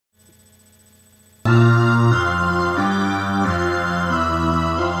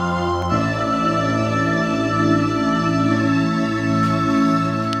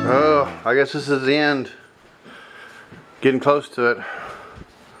guess this is the end. Getting close to it.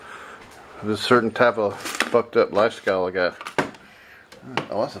 There's a certain type of fucked up lifestyle I got.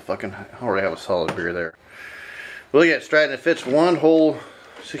 Oh, that's a fucking... I already have a solid beer there. Look at Stratton. It fits one whole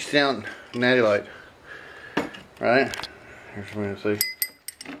 16-ounce natty light. Right? Here's what I'm going to see.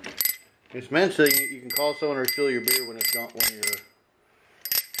 It's meant so you can call someone to refill your beer when it's gone, when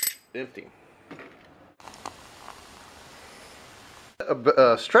you're empty.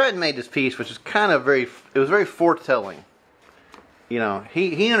 Stratton made this piece, which is kind of it was very foretelling. You know,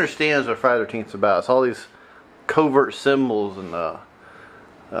 he understands what Friday the 13th is about. It's all these covert symbols and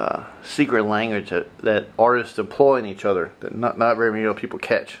secret language that artists employ in each other that not very many people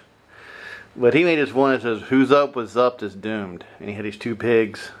catch. But he made this one that says, "Who's up was up is doomed," and he had these two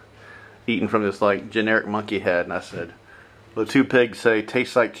pigs eating from this like generic monkey head, and I said, the two pigs say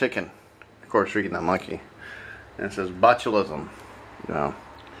tastes like chicken. Of course, we're eating that monkey, and it says botulism. You know.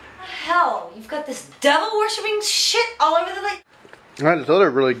 Hell, you've got this devil worshipping shit all over the place. I had this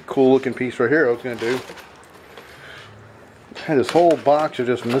other really cool looking piece right here I was gonna do. I had this whole box of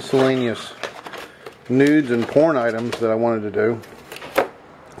just miscellaneous nudes and porn items that I wanted to do,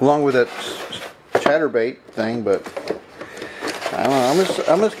 along with that chatterbait thing, but I don't know.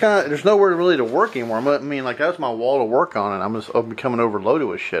 I'm just kind of, there's nowhere really to work anymore. I mean, like, that's my wall to work on, and I'm becoming overloaded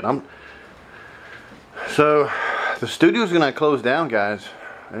with shit. So the studio's gonna close down, guys.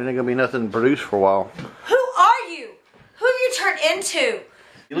 There ain't gonna be nothing produced for a while. Who are you? Who have you turned into?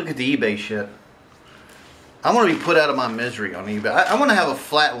 You look at the eBay shit. I want to be put out of my misery on eBay. I want to have a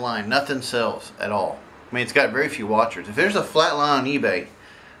flat line. Nothing sells at all. I mean, it's got very few watchers. If there's a flat line on eBay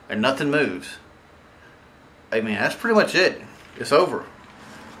and nothing moves, I mean, that's pretty much it. It's over.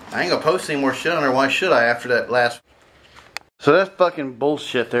 I ain't gonna post any more shit on there. Why should I after that last? So that's fucking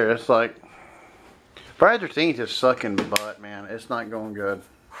bullshit there. It's like Friday the 13th is sucking butt, man. It's not going good.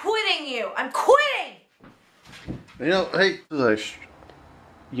 Quitting you. I'm quitting. You know, hey,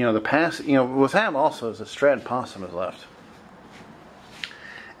 you know, the past, you know, what's happened also is that Stratton Possum has left.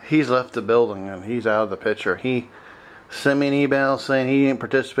 He's left the building and he's out of the picture. He sent me an email saying he ain't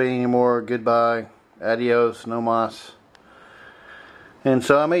participating anymore. Goodbye. Adios. No mas. And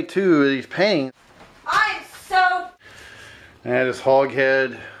so I made two of these paintings. I'm so... I had this hog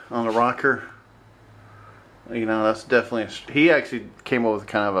head on the rocker. You know, that's definitely... he actually came up with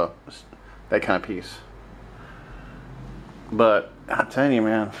kind of that kind of piece. But I'm telling you,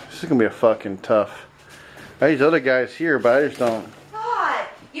 man, this is going to be a fucking tough... I have these other guys here, but I just don't... God,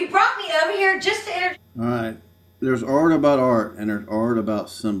 you brought me over here just to enter... Alright, there's art about art, and there's art about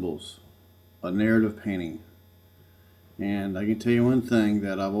symbols. A narrative painting. And I can tell you one thing,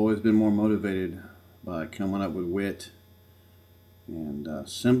 that I've always been more motivated by coming up with wit and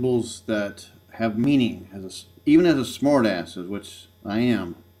symbols that have meaning. Even as a smartass, which I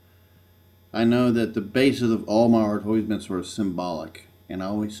am, I know that the basis of all my art has always been sort of symbolic. And I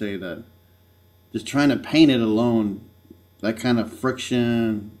always say that just trying to paint it alone, that kind of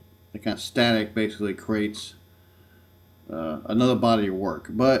friction, that kind of static basically creates another body of work.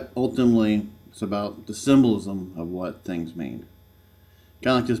 But ultimately, it's about the symbolism of what things mean.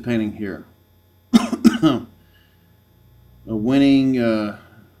 Kind of like this painting here. A winning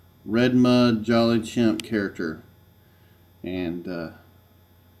red mud jolly chimp character. And oh,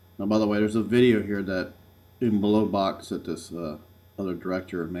 by the way, there's a video here that in below box that this other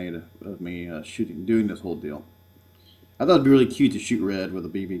director made of me doing this whole deal. I thought it'd be really cute to shoot red with a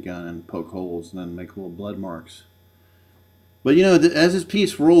BB gun and poke holes and then make little blood marks. But you know, as this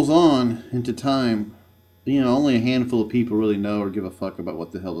piece rolls on into time, you know, only a handful of people really know or give a fuck about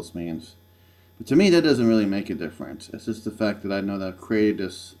what the hell this means. But to me, that doesn't really make a difference. It's just the fact that I know that I've created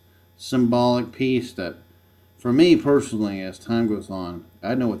this symbolic piece that, for me personally, as time goes on,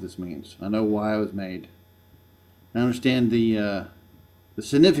 I know what this means. I know why it was made. I understand the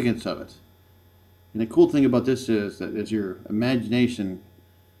significance of it. And the cool thing about this is that as your imagination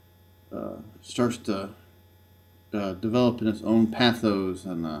starts to develop in its own pathos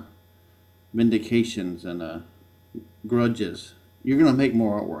and vindications and grudges, you're going to make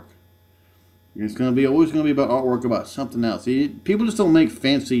more artwork. It's going to be always going to be about artwork about something else. See, people just don't make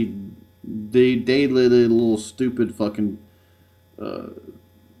fancy, daily little stupid fucking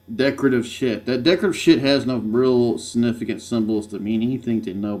decorative shit. That decorative shit has no real significant symbols to mean anything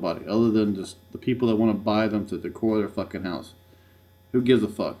to nobody other than just the people that want to buy them to decor their fucking house. Who gives a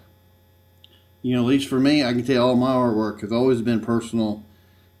fuck? You know, at least for me, I can tell you all my artwork has always been personal.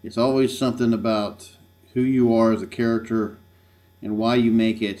 It's always something about who you are as a character and why you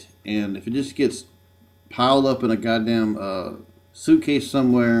make it. And if it just gets piled up in a goddamn suitcase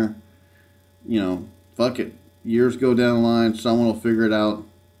somewhere, you know, fuck it. Years go down the line, someone will figure it out,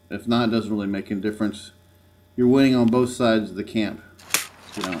 If not, it doesn't really make any difference. You're winning on both sides of the camp.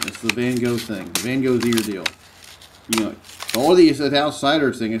 You know, it's the Van Gogh thing. The Van Gogh's your deal. You know, all these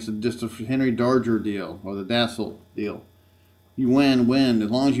outsiders thing, it's just a Henry Darger deal or the Dassel deal. You win as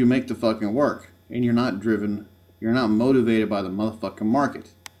long as you make the fucking work and you're not driven, you're not motivated by the motherfucking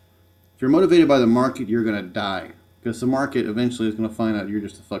market. If you're motivated by the market, you're gonna die because the market eventually is gonna find out you're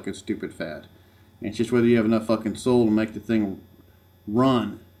just a fucking stupid fad. And it's just whether you have enough fucking soul to make the thing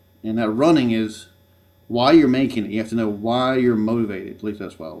run, and that running is why you're making it. You have to know why you're motivated. At least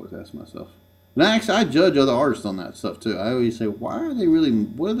that's what I always ask myself. And I judge other artists on that stuff too. I always say, why are they really,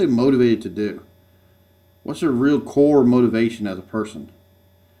 what are they motivated to do? What's their real core motivation as a person?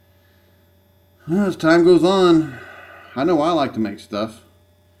 Well, as time goes on, I know I like to make stuff.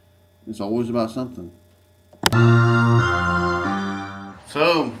 It's always about something.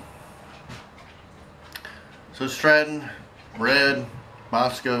 So Stratton, Red,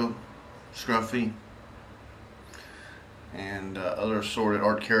 Bosco, Scruffy, and other assorted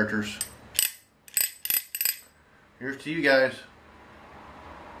art characters. Here's to you guys.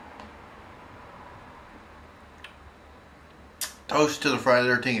 Toast to the Friday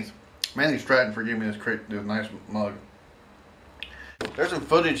the 13th. Manny Stratton for giving me this nice mug. There's some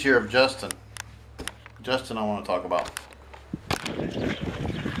footage here of Justin. Justin I want to talk about.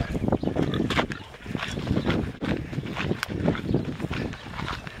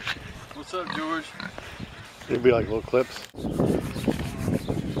 What's up, George? It'd be like little clips.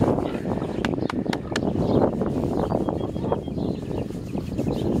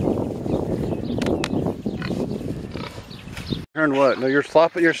 Turn what? No, you're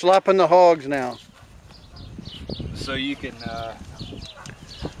slopping the hogs now. So you can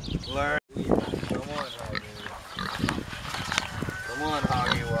learn. Come on, Hoggy. Come on,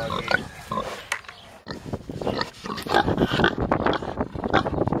 Hoggy Woggy.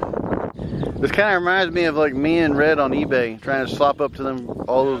 This kind of reminds me of like me and Red on eBay trying to slop up to them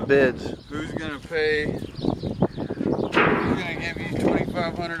all those bids. Who's gonna pay? Who's gonna give you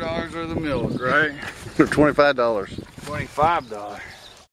 $2,500 worth of milk, right? $25. $25.